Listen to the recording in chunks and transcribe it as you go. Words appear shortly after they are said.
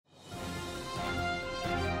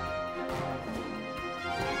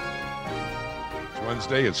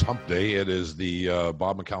Wednesday, it's Hump Day. It is the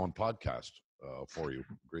Bob McCowan podcast for you.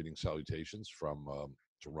 Greetings, salutations from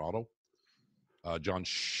Toronto. John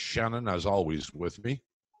Shannon, as always, with me.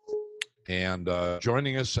 And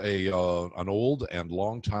joining us, an old and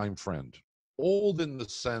longtime friend. Old in the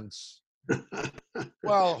sense,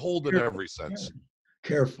 well, old in every sense.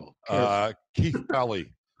 Careful. Keith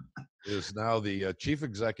Pelley is now the Chief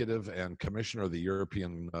Executive and Commissioner of the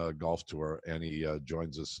European Golf Tour, and he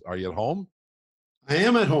joins us. Are you at home? I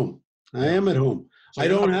am at home. I have an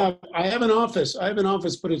office. I have an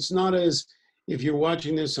office, but it's not as, if you're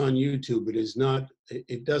watching this on YouTube,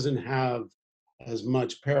 it doesn't have as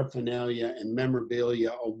much paraphernalia and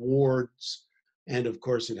memorabilia, awards, and of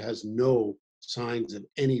course it has no signs of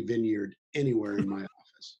any vineyard anywhere in my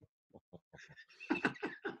office.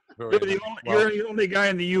 You're the only guy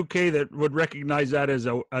in the UK that would recognize that as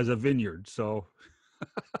a vineyard. So,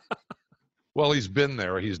 well, he's been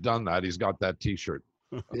there. He's done that. He's got that T-shirt.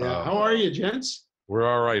 Yeah. How are you, gents? We're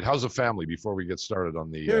all right. How's the family? Before we get started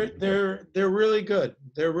on the, they're really good.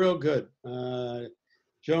 They're real good.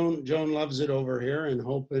 Joan loves it over here, and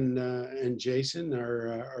Hope and Jason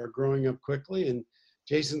are growing up quickly. And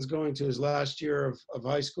Jason's going to his last year of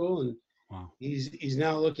high school, and wow. He's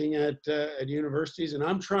now looking at universities, and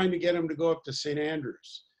I'm trying to get him to go up to St.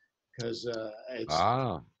 Andrews because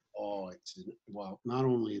not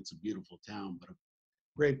only it's a beautiful town, but a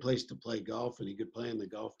great place to play golf, and he could play in the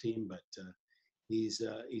golf team. But he's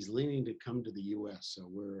leaning to come to the U.S. So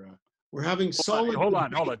we're having solid. Hold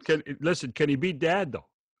on. Can he beat Dad though?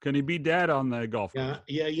 Can he beat Dad on the golf course?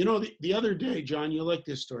 Yeah. You know, the other day, John, you like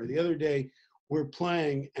this story. The other day, we're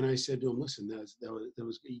playing, and I said to him, "Listen, that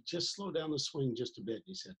was he just slowed down the swing just a bit." And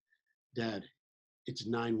he said, "Dad, it's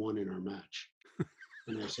 9-1 in our match."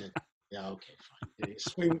 And I said, "Yeah, okay, fine. Yeah,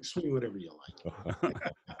 swing whatever you like."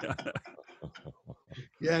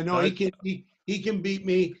 Yeah, no, he can beat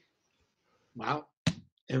me. Wow,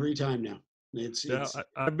 every time now.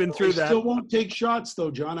 I've been through that. I still won't take shots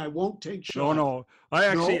though, John. I won't take shots. No. I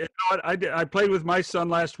actually, I played with my son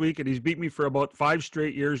last week, and he's beat me for about 5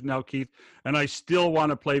 straight years now, Keith. And I still want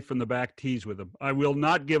to play from the back tees with him. I will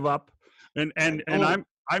not give up. And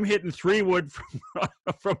I'm hitting 3-wood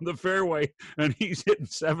from the fairway, and he's hitting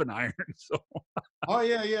 7-iron. So. Oh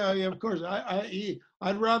yeah. Of course,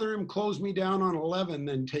 I'd rather him close me down on 11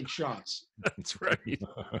 than take shots. That's right.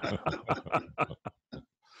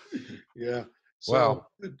 Yeah. So,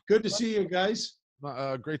 well, good to see you guys.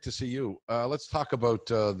 Great to see you. Let's talk about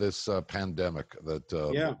this pandemic that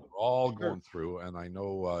we're all going through, and I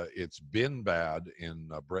know it's been bad in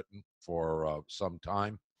Britain for some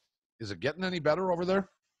time. Is it getting any better over there?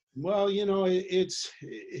 Well, you know, it's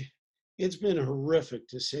been horrific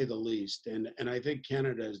to say the least, and I think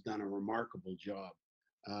Canada has done a remarkable job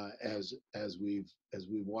as we've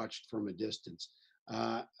watched from a distance.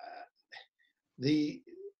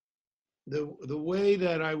 The way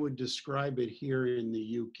that I would describe it here in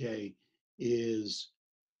the UK is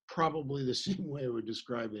probably the same way I would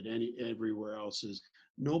describe it everywhere else. Is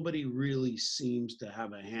nobody really seems to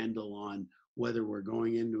have a handle on whether we're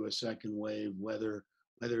going into a second wave, whether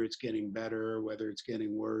it's getting better, whether it's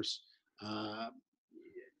getting worse.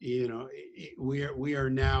 You know, we are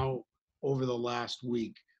now over the last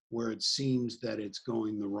week where it seems that it's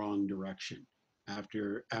going the wrong direction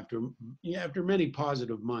after many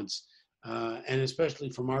positive months. And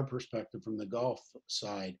especially from our perspective, from the golf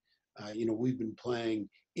side, you know, we've been playing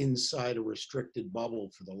inside a restricted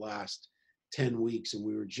bubble for the last 10 weeks, and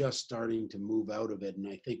we were just starting to move out of it. And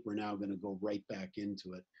I think we're now going to go right back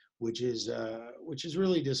into it, which is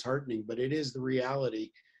really disheartening, but it is the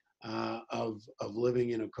reality of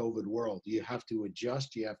living in a COVID world. You have to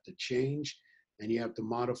adjust, you have to change, and you have to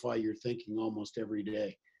modify your thinking almost every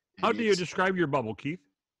day. And how do you describe your bubble, Keith?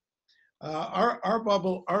 Our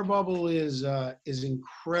bubble is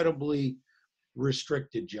incredibly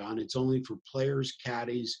restricted, John. It's only for players,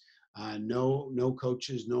 caddies, no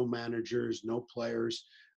coaches, no managers, no players.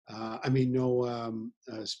 No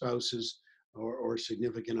spouses or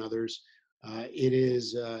significant others.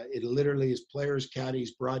 It literally is players,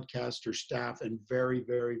 caddies, broadcaster, staff, and very,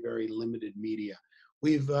 very, very limited media.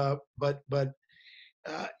 We've but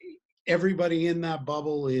everybody in that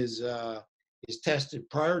bubble is tested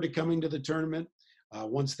prior to coming to the tournament.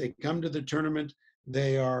 Once they come to the tournament,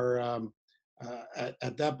 they are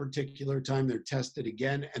at that particular time they're tested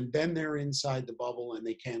again, and then they're inside the bubble and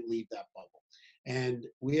they can't leave that bubble. And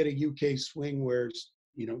we had a UK swing where,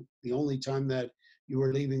 you know, the only time that you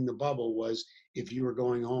were leaving the bubble was if you were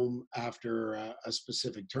going home after a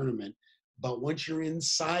specific tournament. But once you're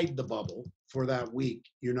inside the bubble for that week,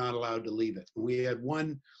 you're not allowed to leave it. We had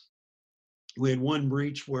one we had one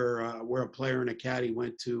breach where a player and a caddy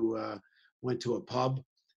went to a pub,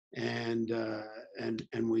 and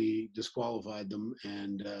we disqualified them,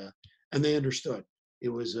 and they understood. It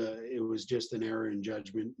was just an error in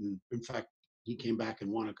judgment, and in fact, he came back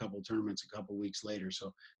and won a couple tournaments a couple weeks later.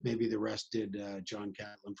 So maybe the rest did John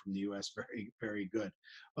Catlin from the U.S. very, very good.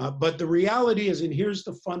 But the reality is, and here's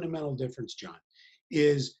the fundamental difference, John,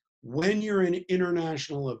 is when you're in an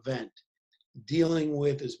international event dealing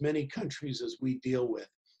with as many countries as we deal with,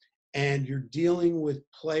 and you're dealing with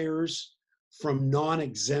players from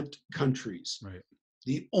non-exempt countries, Right.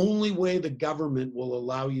 the only way the government will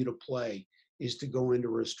allow you to play is to go into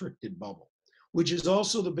a restricted bubble, which is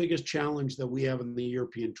also the biggest challenge that we have in the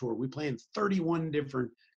European Tour. We play in 31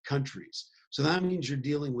 different countries. So that means you're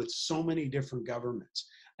dealing with so many different governments.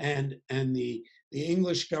 And the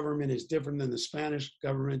English government is different than the Spanish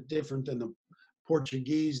government, different than the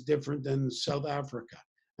Portuguese, different than South Africa.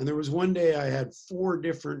 And there was one day I had 4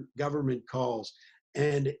 different government calls,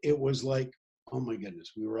 and it was like, oh my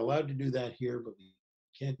goodness, we were allowed to do that here, but we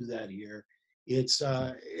can't do that here. It's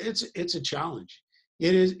a challenge.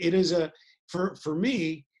 It is for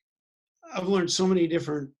me. I've learned so many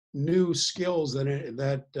different new skills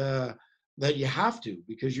that you have to,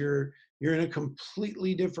 because you're in a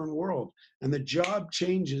completely different world, and the job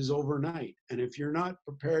changes overnight. And if you're not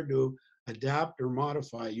prepared to adapt or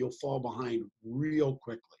modify, you'll fall behind real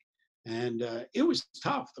quickly. And it was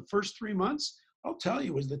tough. The first 3 months, I'll tell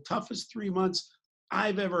you, was the toughest 3 months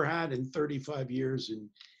I've ever had in 35 years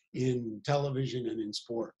in television and in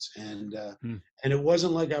sports. And it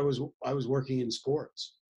wasn't like I was working in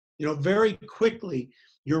sports. You know, very quickly,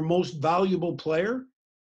 your most valuable player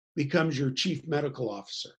becomes your chief medical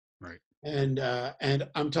officer. Right. And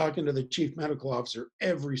I'm talking to the chief medical officer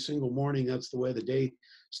every single morning. That's the way the day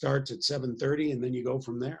starts, at 7:30, and then you go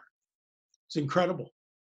from there. It's incredible.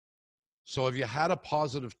 So have you had a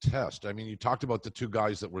positive test? I mean, you talked about the 2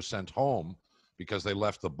 guys that were sent home because they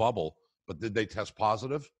left the bubble, but did they test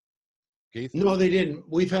positive, Keith? No, they didn't.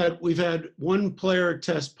 We've had one player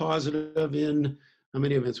test positive in, how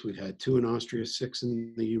many events we've had? 2 in Austria, 6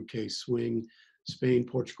 in the UK swing, Spain,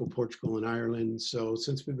 Portugal, and Ireland. So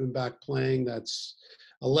since we've been back playing, that's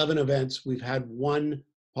 11 events. We've had 1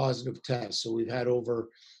 positive test. So we've had over,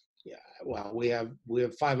 we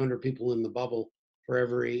have 500 people in the bubble for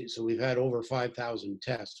every, so we've had over 5,000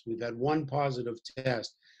 tests. We've had 1 positive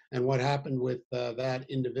test. And what happened with that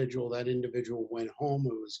individual went home.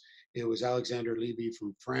 It was Alexander Levy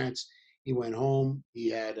from France. He went home. He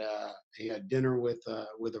had dinner with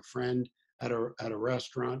a friend at a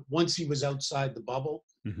restaurant. Once he was outside the bubble,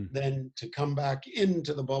 then to come back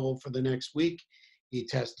into the bubble for the next week, he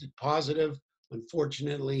tested positive.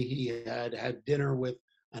 Unfortunately, he had dinner with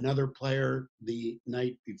another player the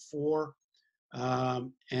night before,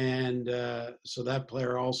 and so that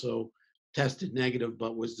player also tested negative,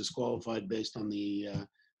 but was disqualified based on the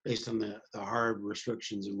hard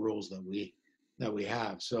restrictions and rules that we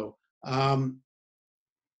have. So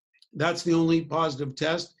that's the only positive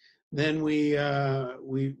test. Then we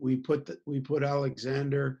put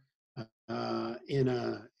Alexander in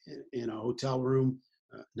a hotel room,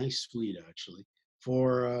 nice suite actually,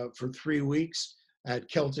 for 3 weeks at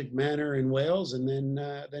Celtic Manor in Wales, and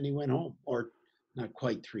then he went home, or not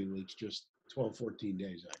quite 3 weeks, just 12, 14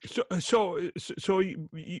 days actually.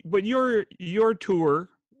 But your tour,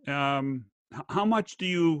 how much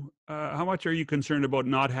are you concerned about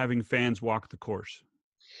not having fans walk the course?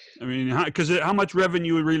 I mean, because how much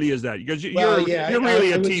revenue really is that? Because you're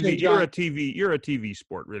really a TV. You're a TV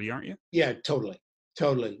sport, really, aren't you? Yeah, totally.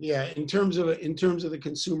 Yeah, in terms of the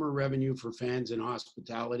consumer revenue for fans and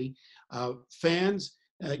hospitality, fans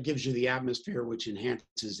gives you the atmosphere, which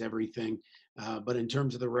enhances everything. But in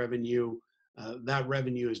terms of the revenue, that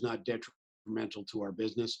revenue is not detrimental to our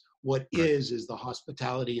business. What is the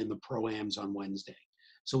hospitality and the pro-ams on Wednesday.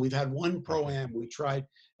 So we've had 1 pro-am. We tried,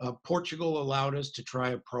 Portugal allowed us to try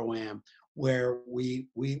a pro-am where we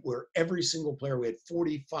were every single player, we had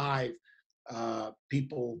 45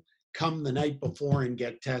 people come the night before and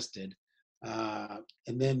get tested. And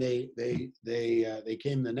then they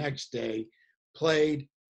came the next day, played,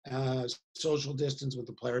 social distance with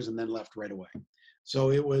the players, and then left right away.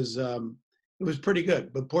 So it was pretty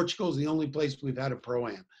good. But Portugal is the only place we've had a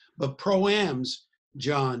pro-am. But pro-ams,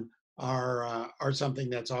 John, are something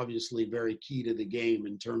that's obviously very key to the game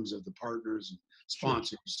in terms of the partners and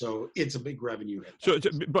sponsors. Sure. So it's a big revenue hit. So,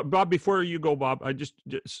 but Bob, before you go, Bob,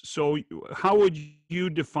 so how would you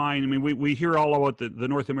define? I mean, we hear all about the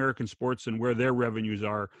North American sports and where their revenues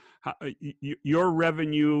are. Your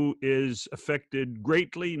revenue is affected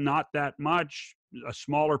greatly, not that much, a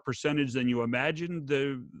smaller percentage than you imagined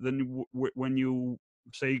when you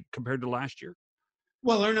say compared to last year?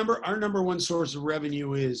 Well, our number one source of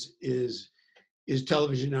revenue is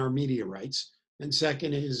television, our media rights, and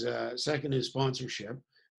second is sponsorship.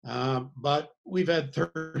 But we've had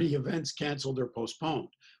 30 events canceled or postponed.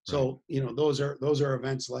 So those are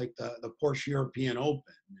events like the Porsche European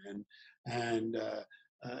Open and and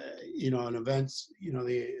events,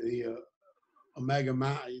 the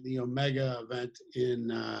Omega event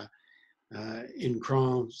in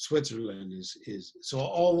Cron, Switzerland is so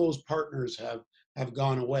all those partners have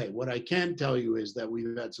gone away. What I can tell you is that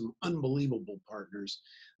we've had some unbelievable partners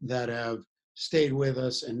that have stayed with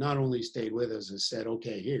us, and not only stayed with us, has said,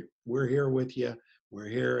 okay, we're here with you. We're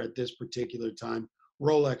here at this particular time.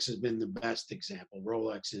 Rolex has been the best example.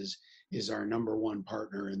 Rolex is our number one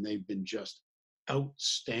partner, and they've been just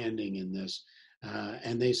outstanding in this.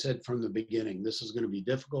 And they said from the beginning, this is going to be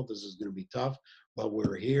difficult. This is going to be tough, but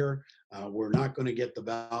we're here. We're not going to get the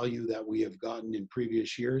value that we have gotten in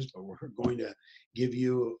previous years, but we're going to give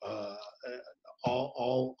you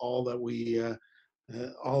all that we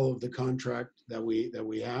all of the contract that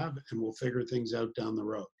we have, and we'll figure things out down the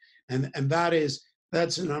road. And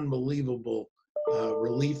that's an unbelievable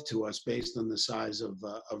relief to us based on the size of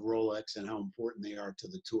Rolex and how important they are to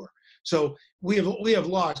the tour. So we have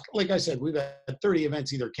lost, like I said, we've had 30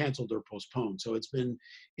 events either canceled or postponed. So it's been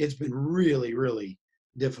really, really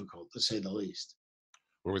difficult, to say the least.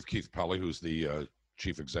 We're with Keith Pelley, who's the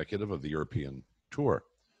chief executive of the European Tour.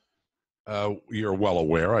 You're well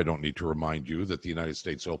aware, I don't need to remind you, that the United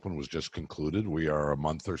States Open was just concluded. We are a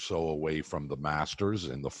month or so away from the Masters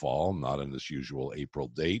in the fall, not in this usual April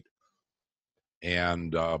date.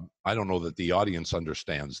 And I don't know that the audience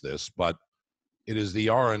understands this, but it is the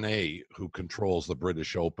R&A who controls the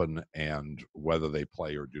British Open and whether they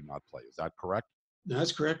play or do not play. Is that correct?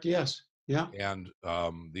 That's correct, yes. Yeah. And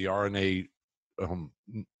the R&A,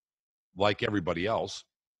 like everybody else,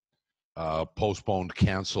 postponed,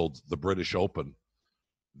 canceled the British Open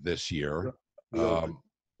this year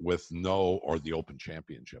with the Open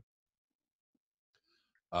Championship,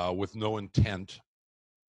 with no intent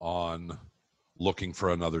on looking for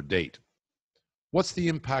another date. What's the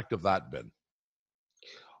impact of that been?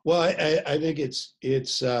 Well, I think it's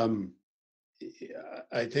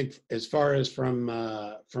I think as far as from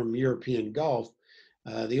European golf,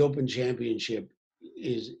 the Open Championship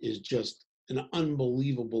is just an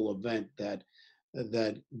unbelievable event that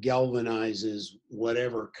galvanizes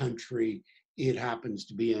whatever country it happens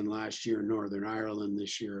to be in. Last year, Northern Ireland.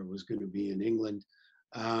 This year, it was going to be in England,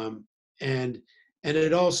 and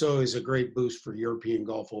it also is a great boost for European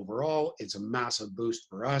golf overall. It's a massive boost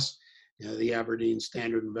for us. The Aberdeen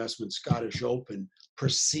Standard Investment Scottish Open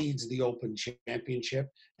precedes the Open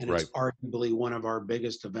Championship, and it's arguably one of our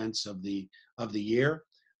biggest events of the year.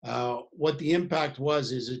 What the impact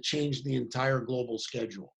is it changed the entire global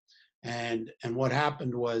schedule, and what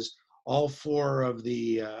happened was all four of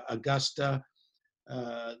the Augusta,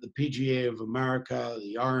 the PGA of America,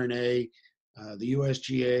 the R&A, the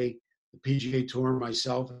USGA, the PGA Tour,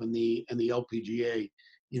 myself, and the LPGA.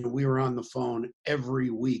 We were on the phone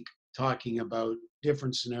every week talking about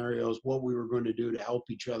different scenarios, what we were going to do to help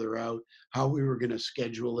each other out, how we were going to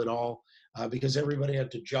schedule it all, because everybody had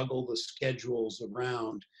to juggle the schedules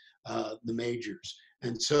around the majors.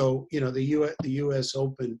 And so, the U.S.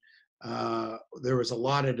 Open, there was a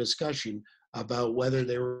lot of discussion about whether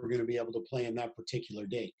they were going to be able to play in that particular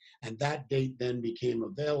date. And that date then became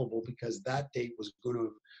available because that date was going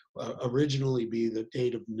to originally be the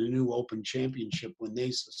date of the new Open Championship when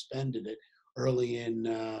they suspended it early in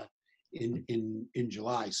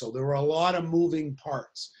July. So there were a lot of moving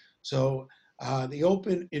parts. So the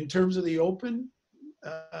Open, in terms of the Open,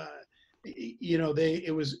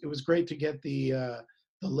 it was great to get the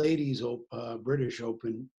ladies British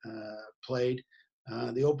Open played.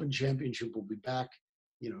 The Open Championship will be back,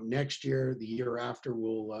 next year. The year after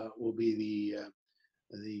will be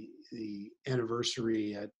the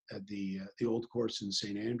anniversary at the old course in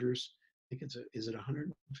St. Andrews. I think is it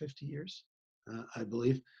 150 years, I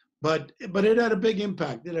believe. But it had a big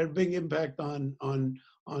impact. It had a big impact on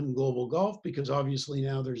global golf because obviously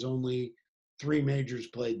now there's only 3 majors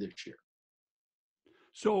played this year.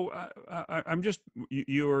 So I'm just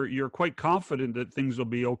you're quite confident that things will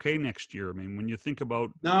be okay next year. I mean, when you think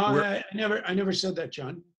about I never said that,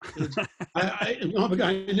 John. I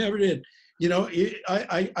never did.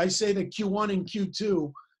 I say that Q1 and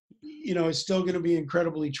Q2, is still going to be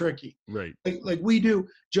incredibly tricky. Right. Like we do,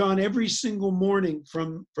 John, every single morning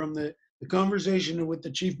from the conversation with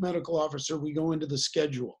the chief medical officer, we go into the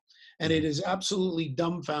schedule. And it is absolutely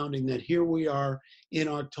dumbfounding that here we are in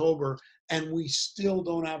October and we still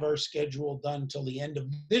don't have our schedule done till the end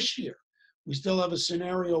of this year. We still have a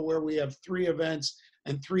scenario where we have 3 events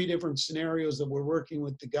and 3 different scenarios that we're working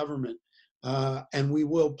with the government, and we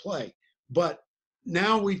will play. But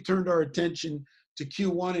now we've turned our attention to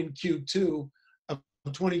Q1 and Q2 of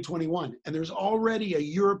 2021. And there's already a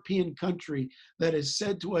European country that has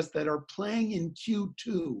said to us that are playing in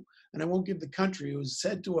Q2, and I won't give the country, who has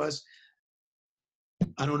said to us,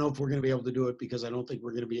 I don't know if we're going to be able to do it because I don't think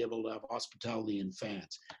we're going to be able to have hospitality and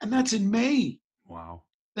fans. And that's in May. Wow.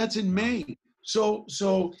 That's in May. So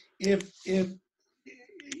if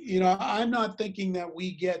I'm not thinking that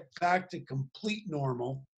we get back to complete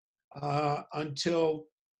normal until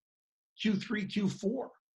Q3, Q4.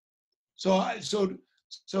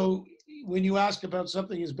 So when you ask about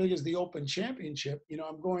something as big as the Open Championship,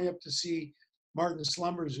 I'm going up to see Martin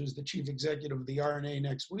Slumbers, who's the chief executive of the RNA,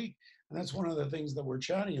 next week, and that's one of the things that we're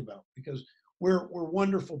chatting about, because we're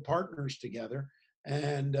wonderful partners together,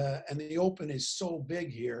 and the Open is so big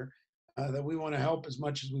here that we want to help as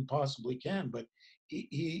much as we possibly can. But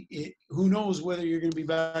who knows whether you're going to be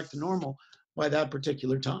back to normal by that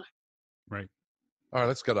particular time. Right. All right,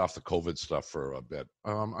 let's get off the COVID stuff for a bit.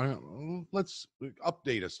 Let's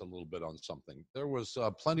update us a little bit on something. There was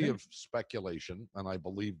plenty of speculation, and I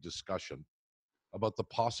believe discussion, about the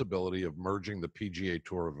possibility of merging the PGA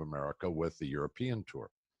Tour of America with the European Tour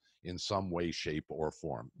in some way, shape, or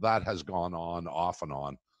form. That has gone on, off and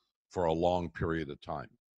on, for a long period of time.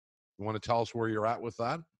 You want to tell us where you're at with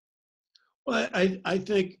that? Well, I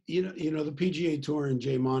think the PGA Tour and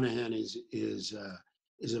Jay Monahan is a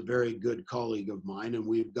very good colleague of mine, and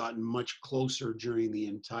we've gotten much closer during the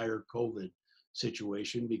entire COVID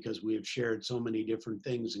situation because we have shared so many different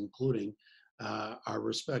things, including our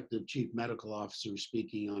respective chief medical officers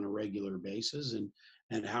speaking on a regular basis,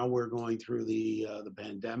 and how we're going through the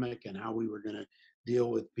pandemic, and how we were going to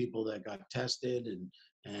deal with people that got tested,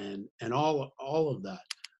 and all of that.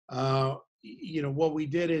 What we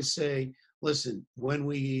did is say, listen, when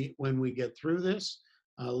we get through this,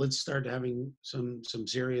 let's start having some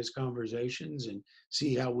serious conversations and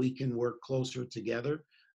see how we can work closer together.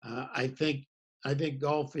 I think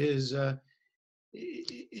golf is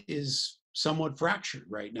somewhat fractured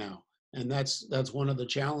right now, and that's one of the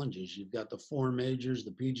challenges. You've got the 4 majors,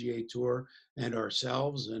 the PGA Tour, and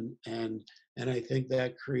ourselves, and I think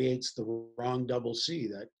that creates the wrong double C.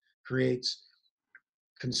 That creates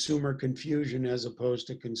consumer confusion as opposed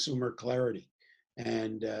to consumer clarity,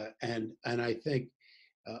 and I think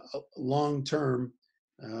long-term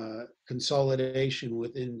consolidation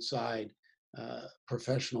inside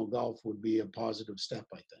professional golf would be a positive step,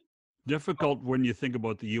 I think. Difficult when you think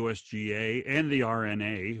about the USGA and the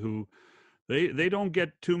RNA, who they don't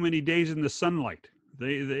get too many days in the sunlight.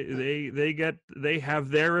 They have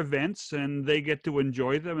their events and they get to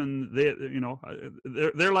enjoy them, and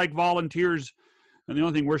they're like volunteers. And the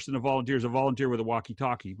only thing worse than a volunteer is a volunteer with a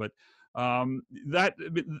walkie-talkie. But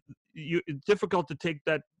it's difficult to take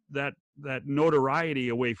that notoriety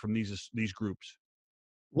away from these groups.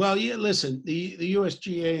 Well, yeah, listen, the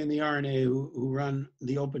USGA and the RNA, who run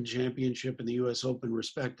the Open Championship and the US Open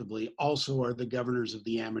respectively, also are the governors of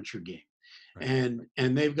the amateur game. Right.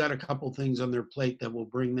 And they've got a couple things on their plate that will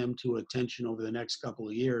bring them to attention over the next couple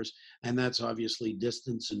of years. And that's obviously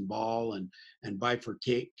distance and ball and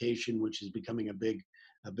bifurcation, which is becoming a big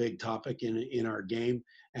topic in our game.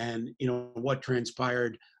 And what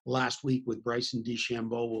transpired last week with Bryson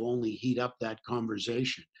DeChambeau will only heat up that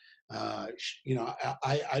conversation. I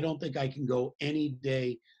don't think I can go any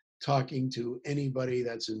day talking to anybody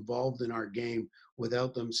that's involved in our game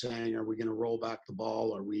without them saying, are we going to roll back the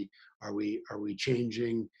ball? Are we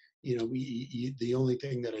changing? The only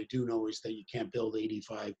thing that I do know is that you can't build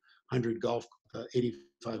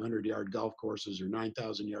 8,500 yard golf courses or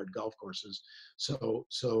 9,000 yard golf courses. So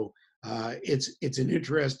it's an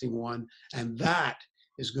interesting one, and that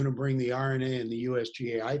is going to bring the RNA and the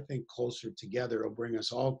USGA, I think, closer together. It'll bring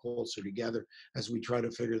us all closer together as we try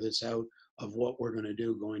to figure this out of what we're going to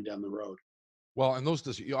do going down the road. Well, and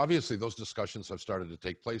obviously those discussions have started to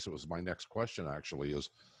take place. It was my next question, actually, is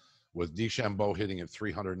with DeChambeau hitting at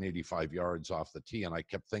 385 yards off the tee, and I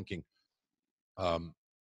kept thinking,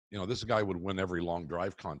 this guy would win every long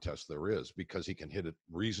drive contest there is because he can hit it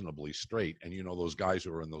reasonably straight. And those guys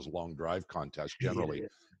who are in those long drive contests generally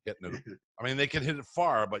hitting it. I mean, they can hit it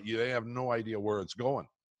far, but they have no idea where it's going.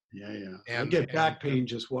 Yeah. And I get back pain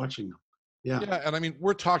just watching them. Yeah. Yeah, and I mean,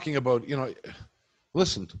 we're talking about,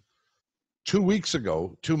 listen, 2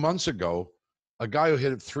 months ago, a guy who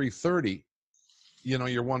hit it 330,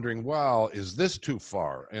 you're wondering, well, is this too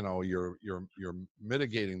far? You're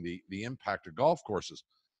mitigating the impact of golf courses.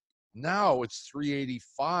 Now it's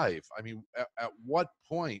 385. I mean, at what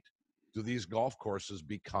point do these golf courses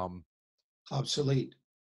become Obsolete.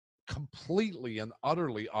 completely and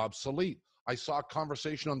utterly obsolete? I saw a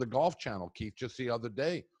conversation on the Golf Channel, Keith, just the other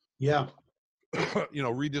day. Yeah.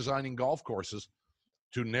 Redesigning golf courses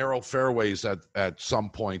to narrow fairways at some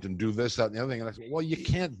point and do this, that, and the other thing. And I said, well, you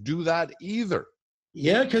can't do that either.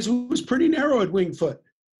 Yeah, because it was pretty narrow at Winged Foot.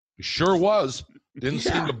 It sure was. Didn't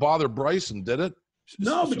seem Yeah. to bother Bryson, did it?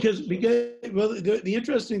 No, because well, the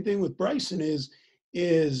interesting thing with Bryson is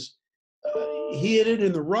he hit it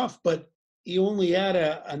in the rough, but he only had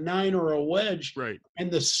a 9 or a wedge, Right. and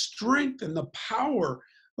the strength and the power.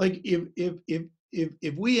 Like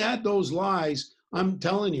if we had those lies, I'm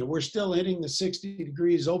telling you, we're still hitting the 60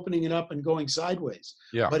 degrees, opening it up and going sideways.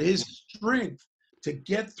 Yeah. But his strength to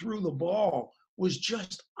get through the ball was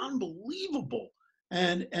just unbelievable.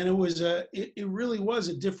 And it was it really was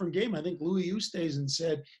a different game. I think Louis Oosthuizen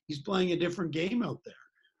said he's playing a different game out there.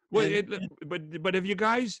 Well, And- but have you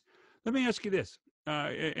guys? Let me ask you this.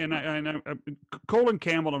 Colin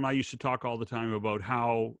Campbell and I used to talk all the time about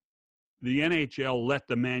how the NHL let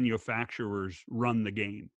the manufacturers run the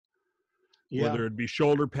game, whether it be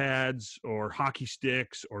shoulder pads or hockey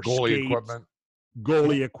sticks or Goalie skates, equipment.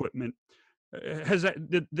 goalie equipment. Has that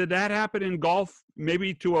did that happen in golf?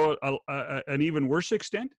 Maybe to an even worse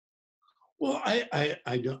extent. Well, I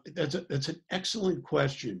don't. That's an excellent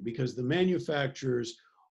question, because the manufacturers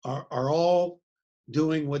are all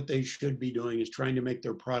doing what they should be doing, is trying to make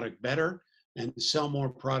their product better and sell more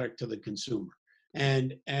product to the consumer.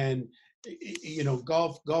 And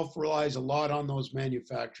golf relies a lot on those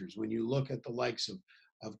manufacturers. When you look at the likes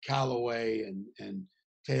of Callaway and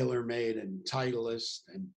TaylorMade and Titleist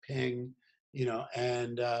and Ping,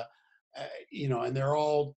 and they're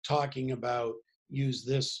all talking about use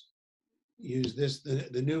this.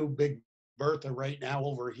 The new Big Bertha right now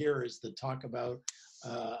over here is the talk about,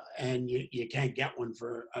 and you can't get one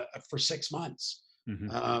for 6 months.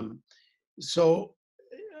 Mm-hmm. So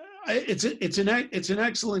it's an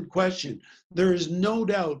excellent question. There is no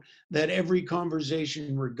doubt that every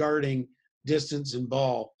conversation regarding distance and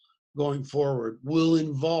ball going forward will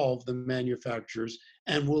involve the manufacturers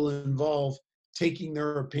and will involve taking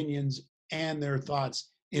their opinions and their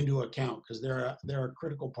thoughts into account, because they're a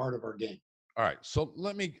critical part of our game. All right, so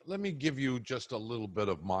let me give you just a little bit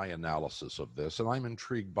of my analysis of this, and I'm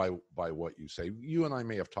intrigued by what you say. You and I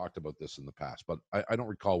may have talked about this in the past, but I don't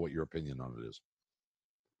recall what your opinion on it is.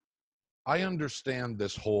 I understand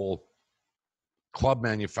this whole club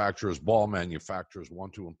manufacturers, ball manufacturers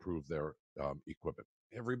want to improve their equipment.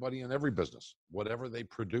 Everybody in every business, whatever they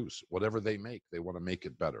produce, whatever they make, they want to make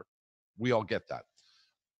it better. We all get that.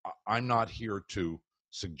 I'm not here to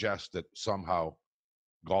suggest that somehow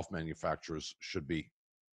golf manufacturers should be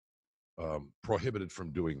prohibited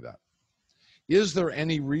from doing that. Is there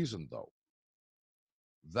any reason, though,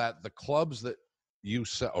 that the clubs that you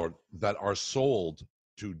sell or that are sold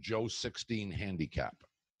to Joe 16 Handicap,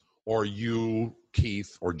 or you,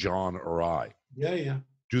 Keith, or John, or I,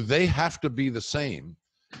 do they have to be the same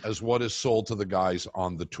as what is sold to the guys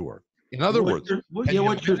on the tour? In other words, what's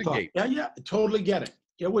your thought? Yeah, totally get it.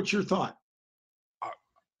 Yeah, what's your thought?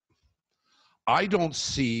 I don't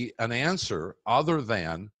see an answer other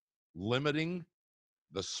than limiting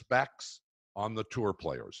the specs on the tour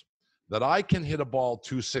players. That I can hit a ball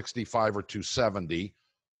 265 or 270,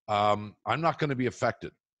 I'm not going to be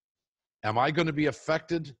affected. Am I going to be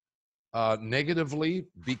affected negatively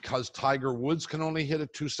because Tiger Woods can only hit a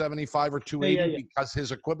 275 or 280 because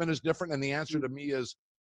his equipment is different? And the answer to me is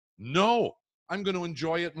no. I'm going to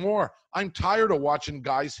enjoy it more. I'm tired of watching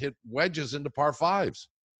guys hit wedges into par fives.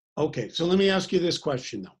 Okay, so let me ask you this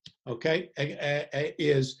question though. Okay,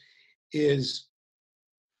 is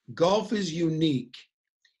golf is unique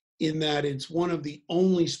in that it's one of the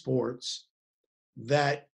only sports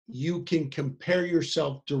that you can compare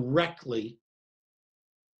yourself directly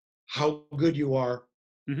how good you are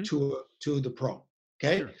to the pro.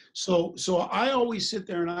 Okay, sure. So I always sit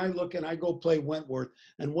there and I look and I go play Wentworth,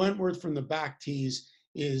 and Wentworth from the back tees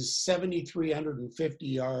is 7,350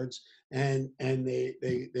 yards, and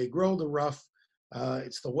they grow the rough.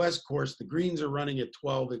 It's the West course. The greens are running at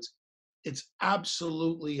 12. It's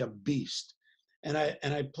absolutely a beast, and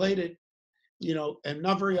I played it, and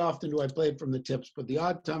not very often do I play it from the tips, but the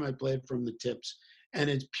odd time I play it from the tips, and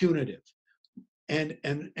it's punitive. And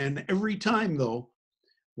every time though,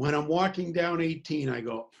 when I'm walking down 18, I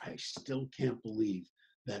go, I still can't believe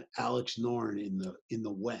that Alex Noren in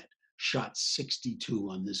the wet shot 62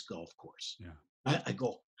 on this golf course. Yeah. I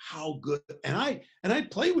go, how good? And I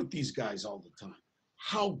play with these guys all the time.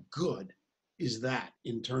 How good is that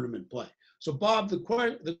in tournament play? So Bob,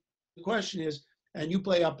 the question is, and you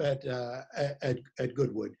play up at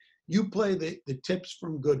Goodwood. You play the tips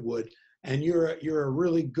from Goodwood, and you're a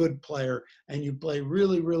really good player, and you play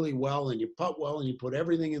really, really well, and you putt well, and you put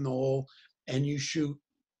everything in the hole, and you shoot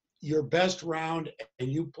your best round,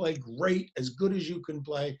 and you play great, as good as you can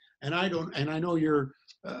play. And I know you're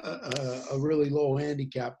a really low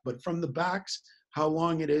handicap, but from the backs, how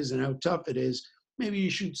long it is and how tough it is, maybe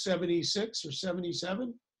you shoot 76 or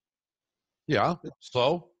 77. Yeah.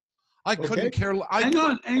 So I couldn't Okay. care.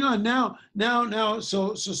 Hang on. Now.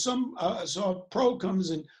 So a pro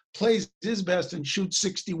comes and plays his best and shoots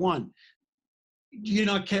 61. Do you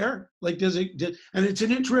not care? Like, and it's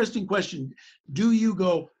an interesting question. Do you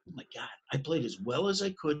go, oh my God, I played as well as I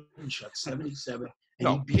could and shot 77, and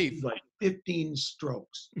No, he beat Keith. me by 15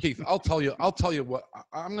 strokes? Keith, I'll tell you what.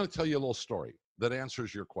 I'm going to tell you a little story that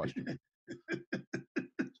answers your question.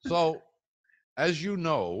 So, as you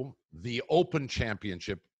know, the Open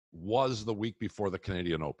Championship was the week before the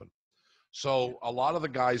Canadian Open. So a lot of the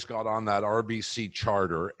guys got on that RBC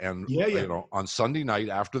charter and you know, on Sunday night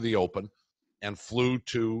after the Open, and flew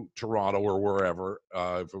to Toronto or wherever,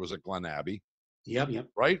 if it was at Glen Abbey. Yep.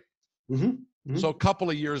 Right? Mm-hmm. Mm-hmm. So a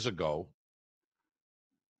couple of years ago,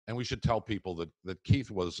 and we should tell people that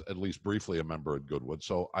Keith was at least briefly a member at Goodwood.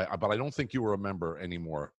 So but I don't think you were a member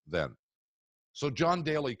anymore then. So John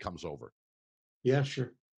Daly comes over. Yeah,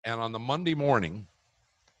 sure. And on the Monday morning,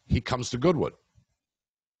 he comes to Goodwood.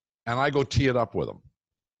 And I go tee it up with him.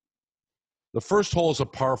 The first hole is a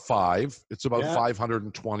par 5. It's about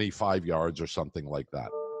 525 yards or something like that.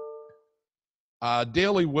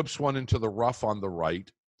 Daly whips one into the rough on the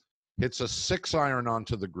right, hits a 6-iron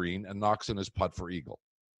onto the green, and knocks in his putt for eagle.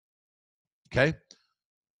 Okay?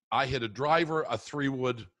 I hit a driver, a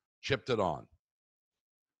 3-wood, chipped it on.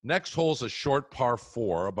 Next hole's a short par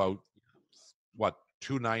 4, about,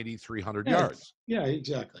 290, 300 yards. Yeah,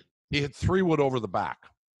 exactly. He hit 3-wood over the back.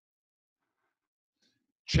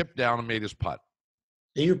 Chipped down and made his putt.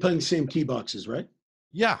 And you're playing the same tee boxes, right?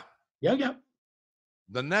 Yeah. Yeah.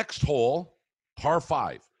 The next hole, par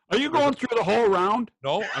 5. Are you going through the whole round?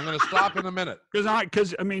 No, I'm going to stop in a minute.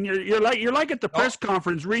 Because I mean, you're like at the press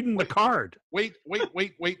conference reading the card. Wait.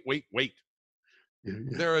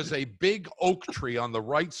 There is a big oak tree on the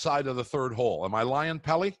right side of the third hole. Am I lying,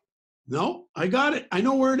 Pelly? No, I got it. I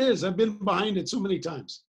know where it is. I've been behind it so many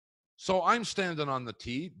times. So I'm standing on the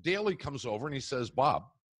tee. Daly comes over and he says, Bob,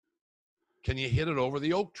 can you hit it over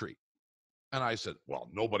the oak tree? And I said, well,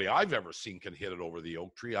 nobody I've ever seen can hit it over the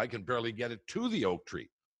oak tree. I can barely get it to the oak tree.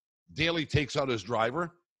 Daly takes out his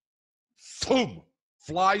driver, boom,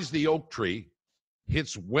 flies the oak tree,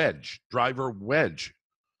 hits driver wedge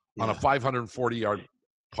on a 540-yard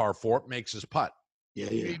par 4, makes his putt. Yeah.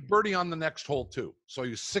 He birdie on the next hole too. So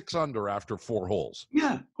he's 6 under after 4 holes.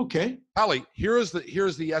 Yeah, okay. Pelly, here's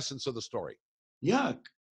the essence of the story. Yeah.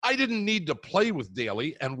 I didn't need to play with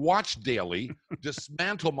Daly and watch Daly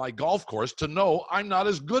dismantle my golf course to know I'm not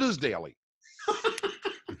as good as Daly.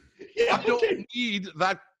 I don't need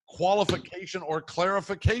that qualification or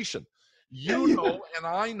clarification. You know, and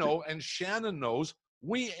I know, and Shannon knows,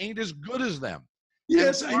 we ain't as good as them.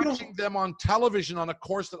 Yes, and watching them on television on a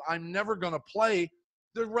course that I'm never going to play,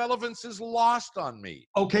 the relevance is lost on me.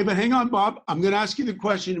 Okay, but hang on, Bob. I'm going to ask you the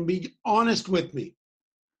question and be honest with me.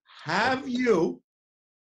 Have you,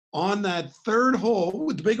 on that third hole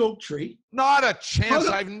with the big oak tree? Not a chance.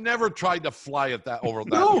 I've never tried to fly at that over that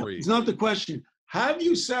tree. No, it's not the question. Have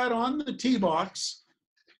you sat on the tee box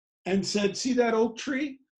and said, see that oak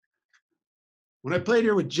tree? When I played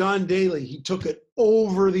here with John Daly, he took it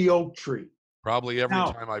over the oak tree. Probably every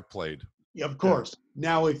time I played. Yeah, of course.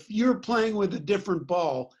 Now, if you're playing with a different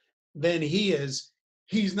ball than he is,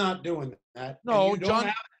 he's not doing that. No,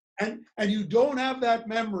 John. And you don't have that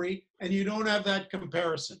memory, and you don't have that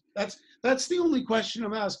comparison. That's the only question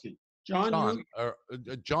I'm asking. John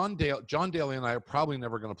Daly and I are probably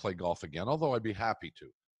never going to play golf again, although I'd be happy to.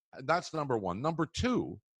 That's number one. Number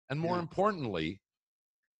two, and more importantly,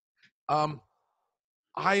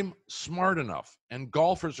 I'm smart enough, and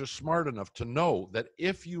golfers are smart enough to know that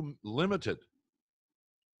if you limited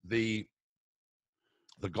the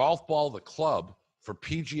golf ball, the club for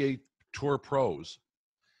PGA Tour pros,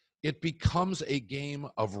 it becomes a game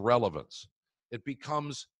of relevance. It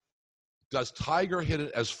becomes, does Tiger hit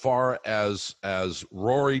it as far as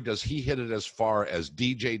Rory? Does he hit it as far as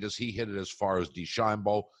DJ? Does he hit it as far as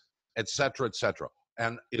DeChambeau, et cetera, et cetera?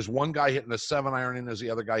 And is one guy hitting a 7-iron in? Is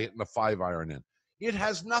the other guy hitting a 5-iron in? It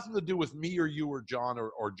has nothing to do with me or you or John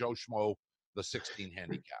or Joe Schmo, the 16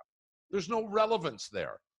 handicap. There's no relevance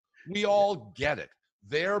there. We all get it.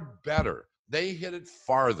 They're better. They hit it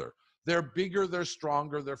farther. They're bigger, they're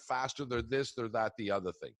stronger, they're faster, they're this, they're that, the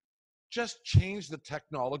other thing. just change the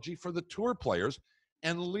technology for the tour players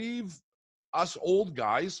and leave us old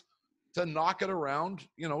guys to knock it around,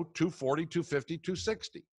 240, 250,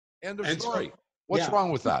 260. End of story. So, What's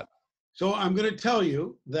wrong with that? So I'm going to tell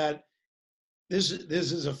you that this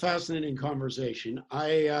is a fascinating conversation.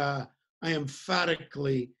 I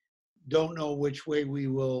emphatically don't know which way we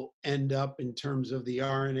will end up in terms of the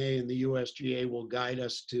RNA and the USGA will guide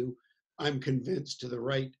us to, I'm convinced, to the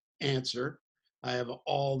right answer. I have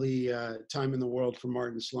all the time in the world for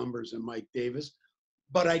Martin Slumbers and Mike Davis.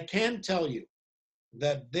 But I can tell you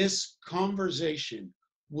that this conversation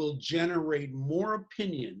will generate more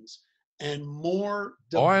opinions and more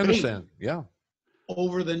debate I understand. Yeah.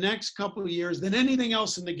 over the next couple of years than anything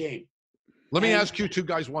else in the game. Let me ask you two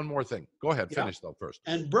guys one more thing. Go ahead, finish though first.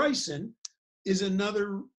 And Bryson is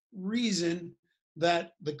another reason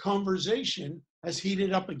that the conversation has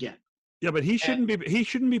heated up again. Yeah, but he shouldn't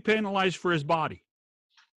be penalized for his body.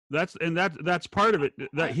 That's part of it.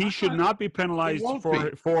 That he should not be penalized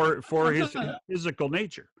for his physical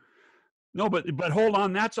nature. No, but hold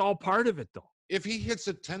on, that's all part of it though. If he hits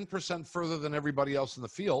it 10% further than everybody else in the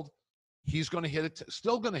field, he's going to hit it.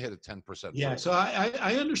 Still going to hit it 10%. Yeah. So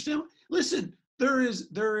I understand. Listen, there's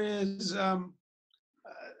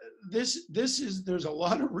a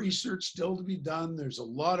lot of research still to be done. There's a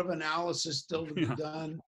lot of analysis still to be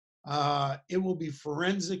done. It will be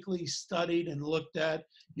forensically studied and looked at.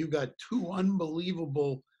 You've got two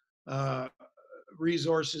unbelievable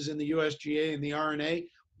resources in the USGA and the RNA,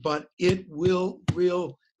 but it will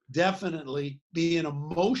definitely be an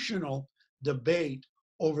emotional debate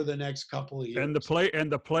over the next couple of years. And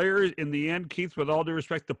the players, in the end, Keith, with all due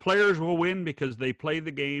respect, the players will win because they play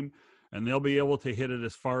the game and they'll be able to hit it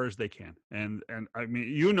as far as they can. And I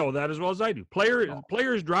mean, you know that as well as I do.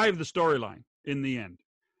 Players drive the storyline in the end.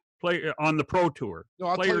 Play on the pro tour. No,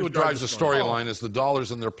 I'll tell you what drives the storyline is the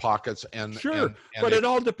dollars in their pockets. And sure, but it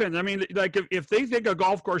all depends. I mean, like if they think a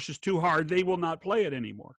golf course is too hard, they will not play it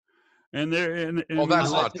anymore. And well,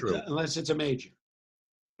 that's not true. Unless it's a major.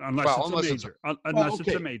 Unless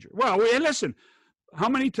it's a major. Well, listen. How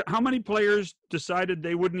many players decided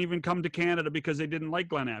they wouldn't even come to Canada because they didn't like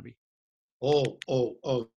Glen Abbey? Oh.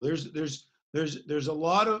 There's a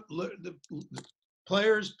lot of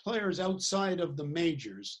players outside of the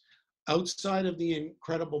majors, outside of the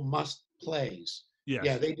incredible must plays. Yes.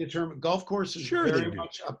 Yeah, they determine golf courses very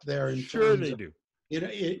much up there. In sure, they do. They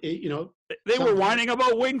were whining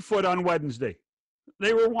about Wingfoot on Wednesday.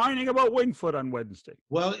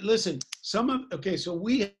 Well, listen, so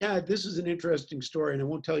we had, this is an interesting story, and I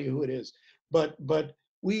won't tell you who it is, but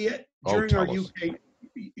we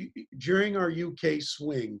during our UK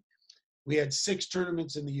swing, we had 6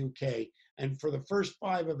 tournaments in the UK, and for the first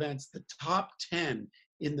 5 events, the top 10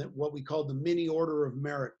 in what we call the mini order of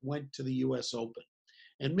merit went to the US Open.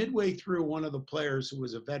 And midway through, one of the players who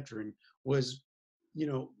was a veteran was,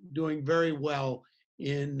 doing very well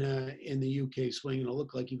in the UK swing, and it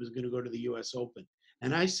looked like he was going to go to the US Open.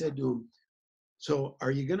 And I said to him, "So are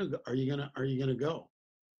you gonna go?"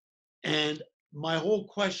 And my whole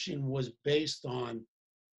question was based on,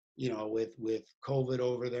 with COVID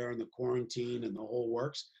over there and the quarantine and the whole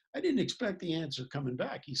works. I didn't expect the answer coming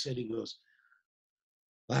back. He goes,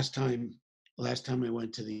 last time I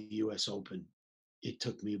went to the US Open, it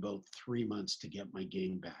took me about 3 months to get my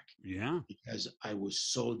game back. Yeah. Because I was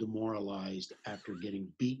so demoralized after getting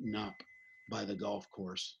beaten up by the golf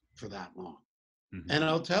course for that long. Mm-hmm. And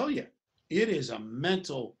I'll tell you, it is a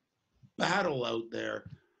mental battle out there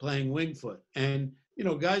playing Wingfoot. And,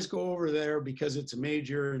 guys go over there because it's a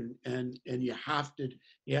major and you have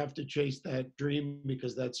to chase that dream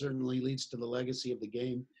because that certainly leads to the legacy of the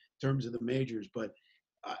game in terms of the majors. But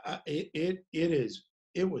it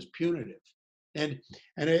was punitive. And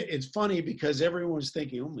it's funny because everyone's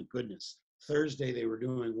thinking, oh my goodness, Thursday they were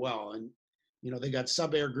doing well. And, they got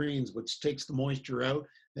sub-air greens, which takes the moisture out.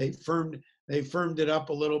 They firmed it up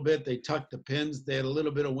a little bit. They tucked the pins. They had a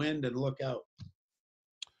little bit of wind, and look out.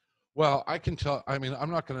 Well, I can tell, I'm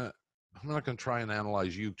not going to try and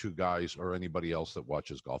analyze you two guys or anybody else that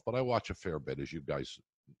watches golf, but I watch a fair bit, as you guys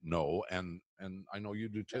know, and I know you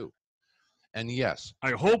do too. And yes,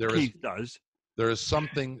 I hope Keith does. There is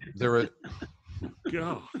something God,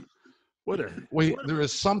 there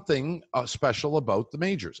is something special about the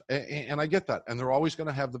majors, and I get that, and they're always going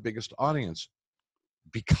to have the biggest audience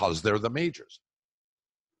because they're the majors.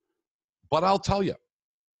 But I'll tell you,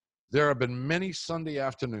 there have been many Sunday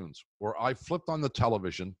afternoons where I flipped on the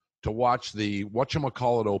television to watch the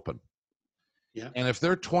whatchamacallit Open. Yeah. And if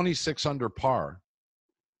they're 26 under par,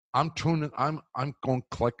 I'm going to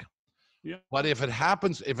click Yeah. But if it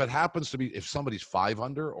happens to be, if somebody's 5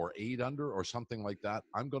 under or 8 under or something like that,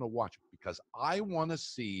 I'm going to watch it because I want to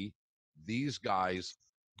see these guys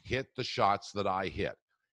hit the shots that I hit.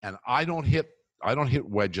 And I don't hit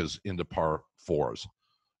wedges into par fours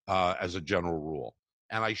as a general rule.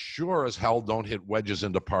 And I sure as hell don't hit wedges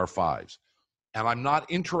into par fives. And I'm not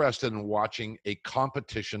interested in watching a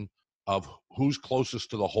competition of who's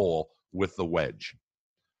closest to the hole with the wedge.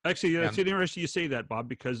 Actually, it's interesting you say that, Bob,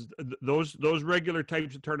 because those regular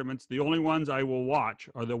types of tournaments, the only ones I will watch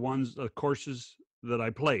are the ones, the courses that I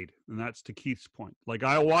played, and that's to Keith's point. Like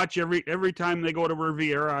I'll watch every time they go to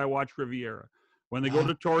Riviera, I watch Riviera. When they go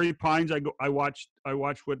to Torrey Pines, I watch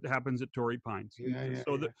what happens at Torrey Pines.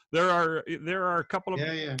 There are a couple of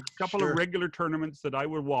regular tournaments that I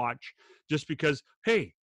would watch just because.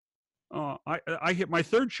 Hey, I hit my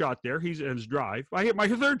third shot there. He's in his drive. I hit my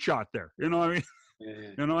third shot there. You know what I mean?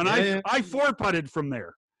 You know, and I 4-putted from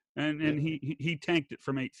there, and he tanked it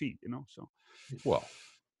from 8 feet. You know, so well,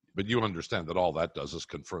 but you understand that all that does is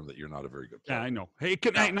confirm that you're not a very good player. Yeah, I know. Hey,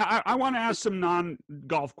 I want to ask some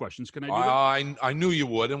non-golf questions. Can I do that? I knew you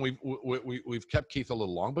would, and we've kept Keith a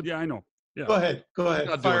little long, but yeah, I know. Yeah. Go ahead.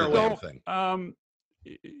 Fire away.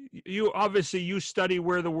 You obviously study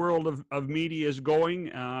where the world of media is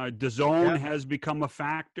going. DAZN has become a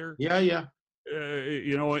factor. Yeah.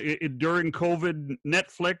 You know, during COVID,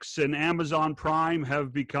 Netflix and Amazon Prime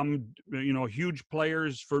have become, huge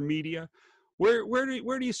players for media. Where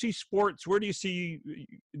do you see sports? Do you see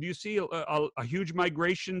a huge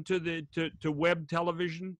migration to web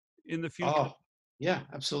television in the future? Oh, yeah,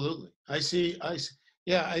 absolutely. I see.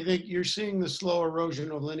 Yeah, I think you're seeing the slow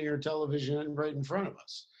erosion of linear television right in front of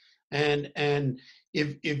us. And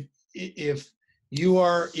if you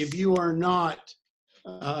are not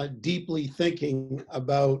deeply thinking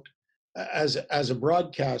about as a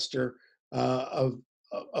broadcaster of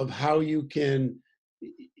how you can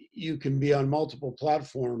be on multiple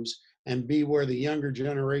platforms and be where the younger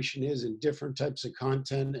generation is in different types of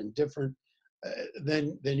content and different,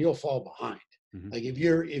 then you'll fall behind. Mm-hmm. Like if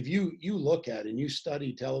you look at and you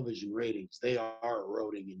study television ratings, they are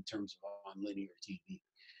eroding in terms of on linear TV,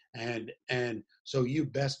 and so you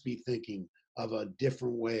best be thinking of a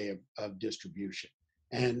different way of distribution.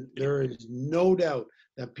 And there is no doubt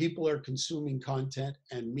that people are consuming content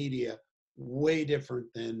and media way different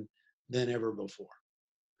than ever before.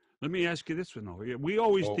 Let me ask you this one though. We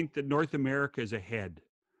always think that North America is ahead.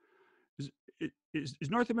 Is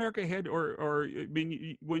North America ahead, or I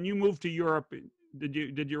mean, when you moved to Europe,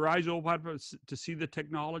 did your eyes open up to see the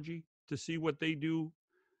technology, to see what they do?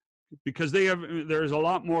 Because there's a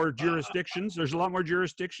lot more jurisdictions. There's a lot more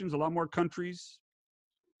jurisdictions, a lot more countries.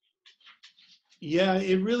 Yeah,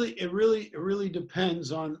 it really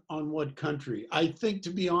depends on what country. I think, to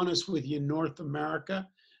be honest with you, North America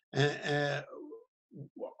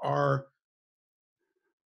are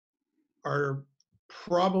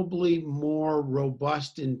probably more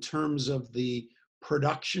robust in terms of the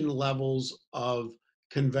production levels of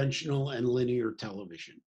conventional and linear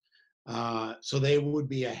television. So they would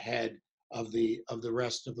be ahead of the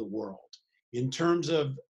rest of the world. In terms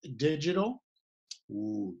of digital,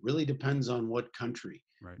 really depends on what country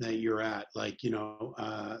that you're at. Like,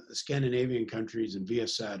 Scandinavian countries and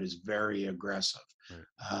Viasat is very aggressive.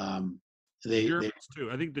 Right. Germans too.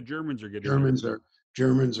 I think the Germans are getting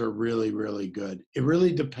Germans are really, really good. It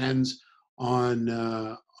really depends on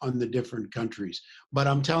the different countries. But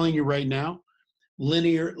I'm telling you right now,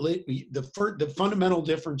 the fundamental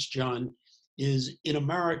difference, John, is in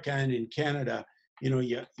America and in Canada.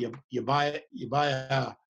 You buy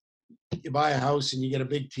a house and you get a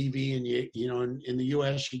big TV, and in the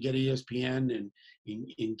U.S. you get ESPN, and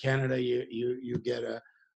in Canada you get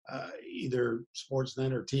either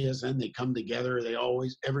Sportsnet or TSN. They come together.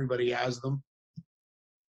 Everybody has them.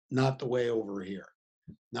 Not the way over here.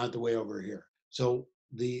 So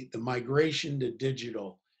the migration to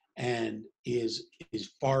digital is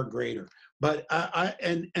far greater. But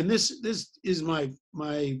this is my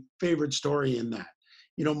favorite story in that.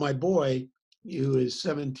 My boy, who is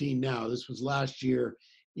 17 now, this was last year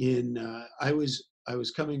I was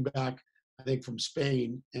coming back, I think, from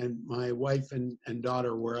Spain, and my wife and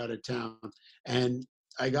daughter were out of town, and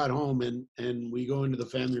I got home and we go into the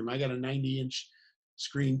family room. I got a 90-inch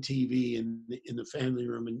screen TV in the family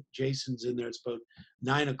room, and Jason's in there. It's about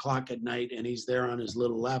 9:00 at night, and he's there on his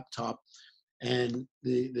little laptop, and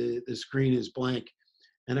the screen is blank.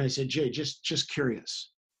 And I said, Jay, just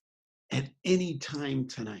curious, at any time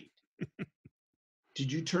tonight,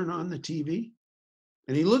 did you turn on the TV?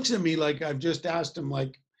 And he looks at me like I've just asked him,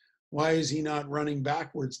 like, why is he not running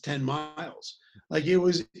backwards 10 miles? Like it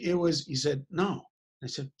was, he said, no. I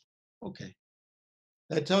said, Okay.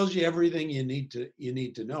 That tells you everything you need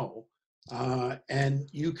to know. And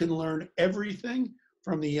you can learn everything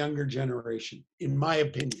from the younger generation, in my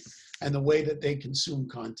opinion, and the way that they consume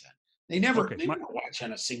content. They Okay. never watch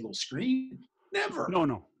on a single screen. Never. No,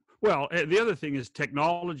 no. Well, the other thing is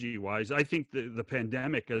technology-wise, I think the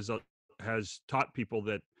pandemic has taught people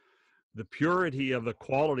that the purity of the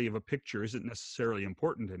quality of a picture isn't necessarily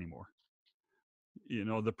important anymore. You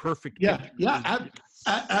know, the perfect Yeah, picture yeah,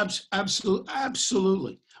 is,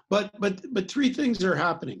 absolutely. But three things are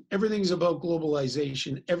happening. Everything's about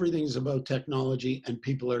globalization. Everything's about technology, and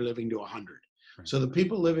people are living to 100. right. So the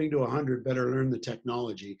people living to 100 better learn the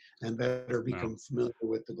technology and better Well, become familiar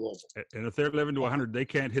with the global. and if they're living to 100, they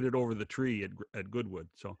can't hit it over the tree at Goodwood.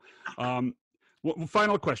 So,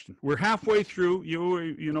 final question. We're halfway through.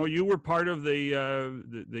 You were part of the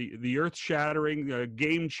earth-shattering,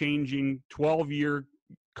 game-changing 12-year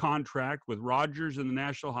contract with Rogers and the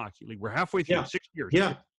National Hockey League. We're halfway through. Yeah, 6 years.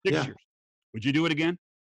 yeah, Six yeah. years. Would you do it again?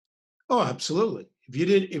 Oh, absolutely.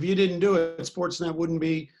 If you didn't do it, Sportsnet wouldn't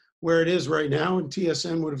be where it is right now, and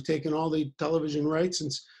TSN would have taken all the television rights,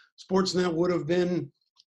 and Sportsnet would have been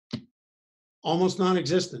almost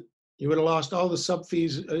non-existent. You would have lost all the sub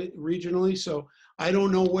fees regionally. So I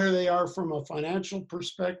don't know where they are from a financial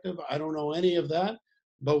perspective. I don't know any of that.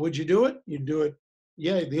 But would you do it? You'd do it.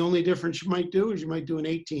 Yeah. The only difference you might do is you might do an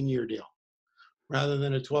 18-year deal rather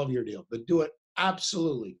than a 12-year deal. But do it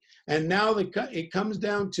absolutely. And now it comes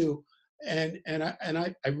down to, and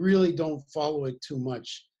I really don't follow it too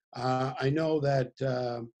much. I know that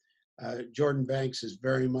Jordan Banks is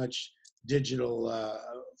very much digital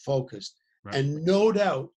focused. Right. And no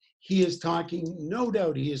doubt he is talking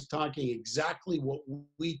exactly what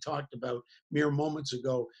we talked about mere moments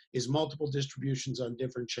ago, is multiple distributions on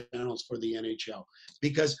different channels for the NHL.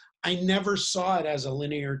 Because I never saw it as a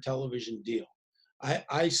linear television deal.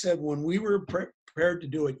 I said when we were prepared to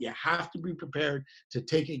do it, you have to be prepared to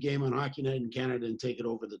take a game on Hockey Night in Canada and take it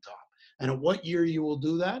over the top. And at what year you will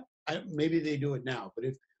do that, maybe they do it now, but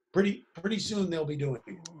if pretty soon they'll be doing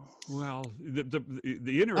it. Well, the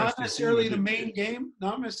interesting Not necessarily thing the main game,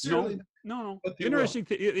 not necessarily. No. But The interesting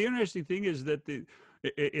thing is that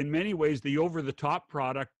in many ways the over-the-top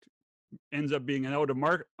product ends up being an out of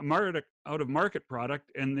market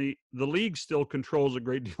product, and the league still controls a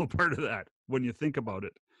great deal part of that when you think about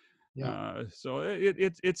it. Yeah. So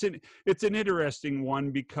it's an interesting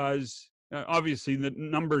one, because obviously the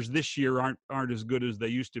numbers this year aren't as good as they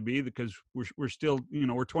used to be, because we're still,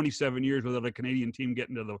 we're 27 years without a Canadian team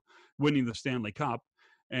getting to winning the Stanley Cup,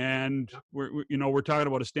 and we're talking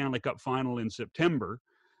about a Stanley Cup final in September.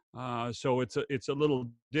 So it's a little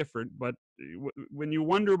different, but when you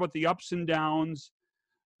wonder about the ups and downs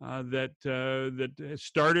that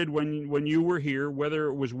started when you were here, whether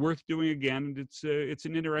it was worth doing again, it's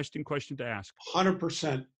an interesting question to ask.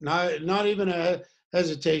 100%, not even a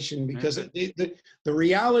hesitation, because the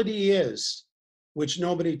reality is, which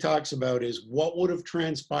nobody talks about, is what would have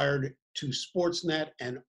transpired to Sportsnet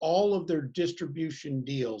and all of their distribution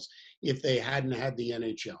deals if they hadn't had the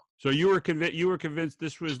NHL. So you were convinced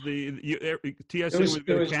this was TSN was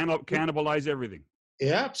going to cannibalize everything.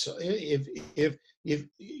 Yeah, so if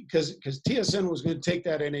because TSN was going to take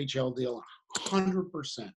that NHL deal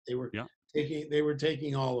 100%. They were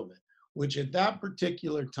taking all of it, which at that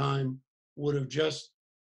particular time would have just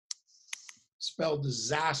spelled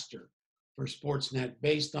disaster for Sportsnet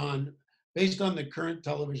based on the current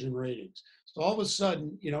television ratings. So all of a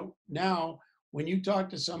sudden, now when you talk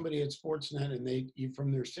to somebody at Sportsnet and you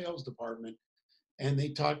from their sales department, and they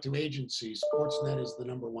talk to agencies, Sportsnet is the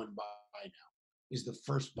number one buy now. Is the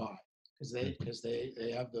first buy, because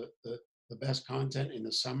they have the best content in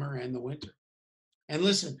the summer and the winter. And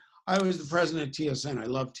listen, I was the president of TSN. I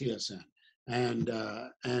love TSN,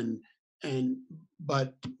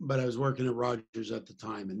 but I was working at Rogers at the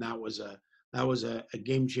time, and that was a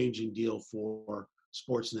game-changing deal for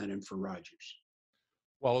Sportsnet and for Rogers.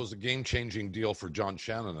 Well, it was a game-changing deal for John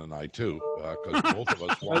Shannon and I too, because both of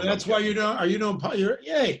us wanted. That's why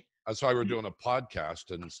yay. That's why we're doing a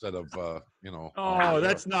podcast instead of, Oh,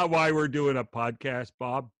 that's not why we're doing a podcast,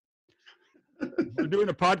 Bob. We're doing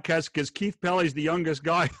a podcast because Keith Pelley's the youngest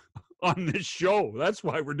guy on this show. That's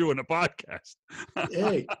why we're doing a podcast.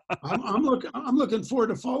 Hey, I'm looking forward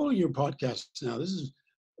to following your podcast now. This is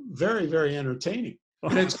very, very entertaining,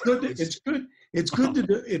 and it's good. It's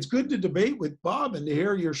good to debate with Bob and to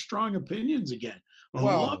hear your strong opinions again. I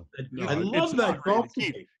love that golf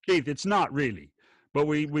debate. Keith, it's not really. But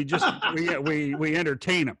we just we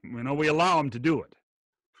entertain them. We allow them to do it.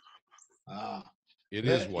 It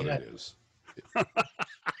is what it is.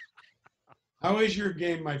 How is your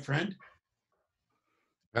game, my friend?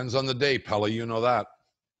 Depends on the day, Pelly. You know that.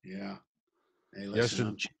 Yeah. Hey,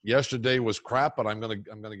 listen, Yesterday was crap, but I'm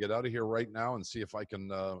gonna get out of here right now and see if I can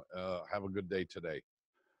have a good day today.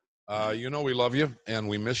 You know we love you and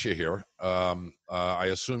we miss you here. I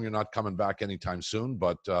assume you're not coming back anytime soon,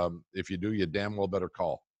 but if you do, you damn well better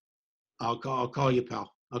call. I'll call you,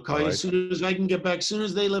 pal. I'll call All you right. as soon as I can get back. As soon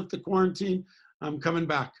as they lift the quarantine, I'm coming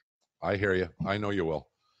back. I hear you. I know you will.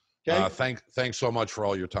 Okay. Thanks so much for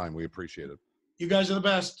all your time. We appreciate it. You guys are the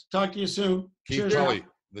best. Talk to you soon. Keith Cheers. Pellery,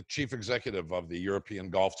 the Chief Executive of the European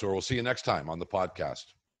Golf Tour. We'll see you next time on the podcast.